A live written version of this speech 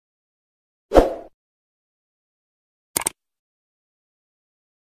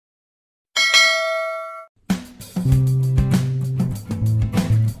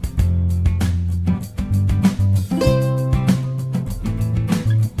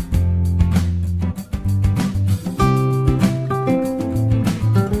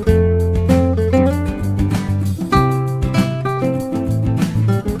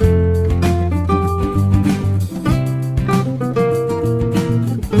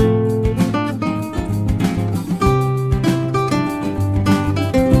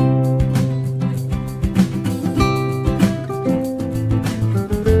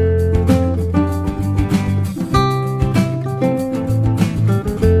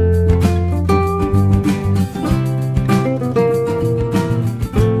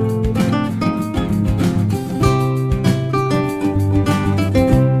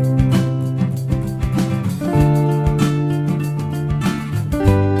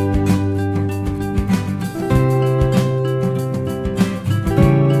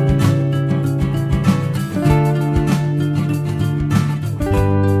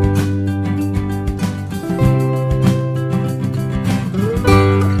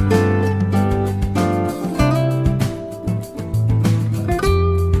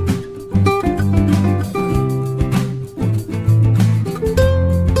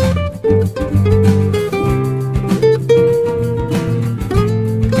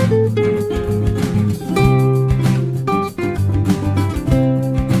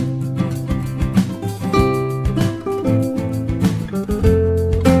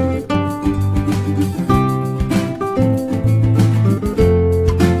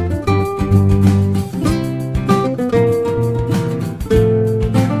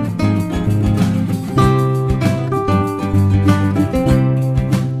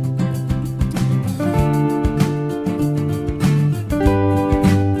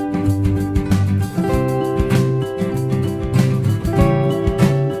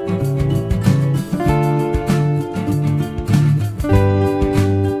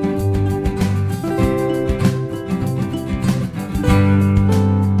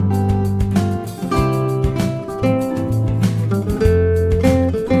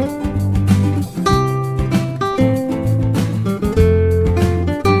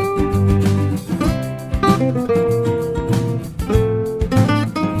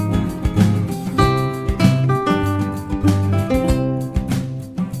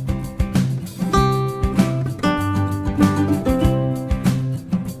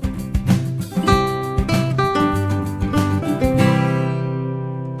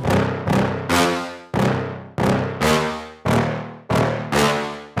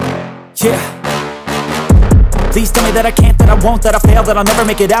Yeah. Please tell me that I can't, that I won't, that I fail, that I'll never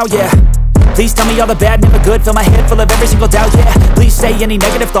make it out, yeah. Please tell me all the bad, never good, fill my head full of every single doubt, yeah. Please say any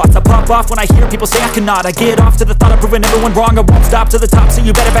negative thoughts, I pop off when I hear people say I cannot. I get off to the thought of proving everyone wrong, I won't stop to the top, so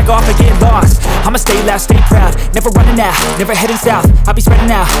you better back off and get lost. I'ma stay loud, stay proud, never running out, never heading south. I'll be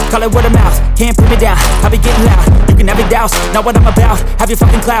spreading out, call it word of mouth, can't put me down, I'll be getting loud. You can have your doubts, not what I'm about, have your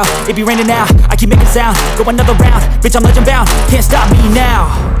fucking clout. It be raining now, I keep making sound, go another round, bitch I'm legend bound, can't stop me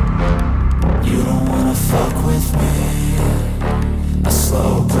now. You don't wanna fuck with me, a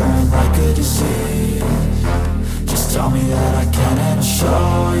slow burn like a disease. Just tell me that I can and I'll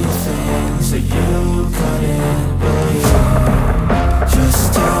show you things that you couldn't believe.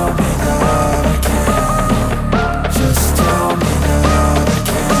 Just tell me that I can. Just tell me that I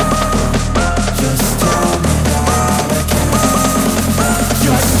can. Just tell me that I can.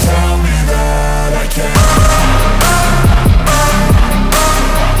 Just tell me that I can.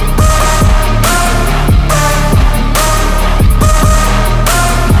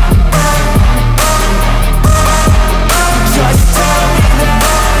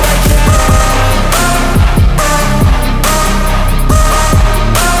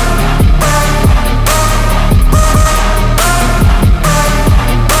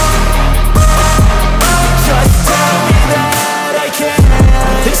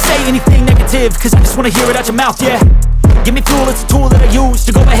 Cause I just wanna hear it out your mouth, yeah. Give me fuel, it's a tool that I use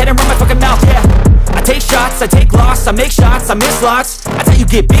to go ahead and run my fucking mouth, yeah. I take shots, I take loss, I make shots, I miss lots. That's how you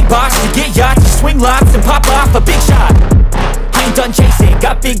get big boss, you get yachts, you swing lots and pop off a big shot. I ain't done chasing,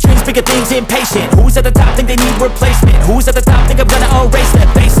 got big dreams, bigger things, impatient. Who's at the top think they need replacement? Who's at the top think I'm gonna erase them?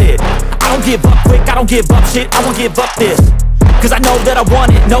 Face it, I don't give up quick, I don't give up shit, I won't give up this. Cause I know that I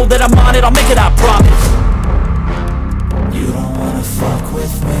want it, know that I'm on it, I'll make it, I promise. You don't wanna fuck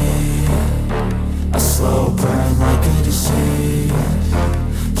with me, a slow burn like a disease.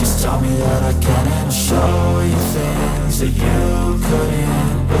 Just tell me that I can and I'll show you things that you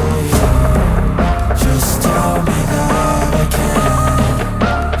couldn't believe.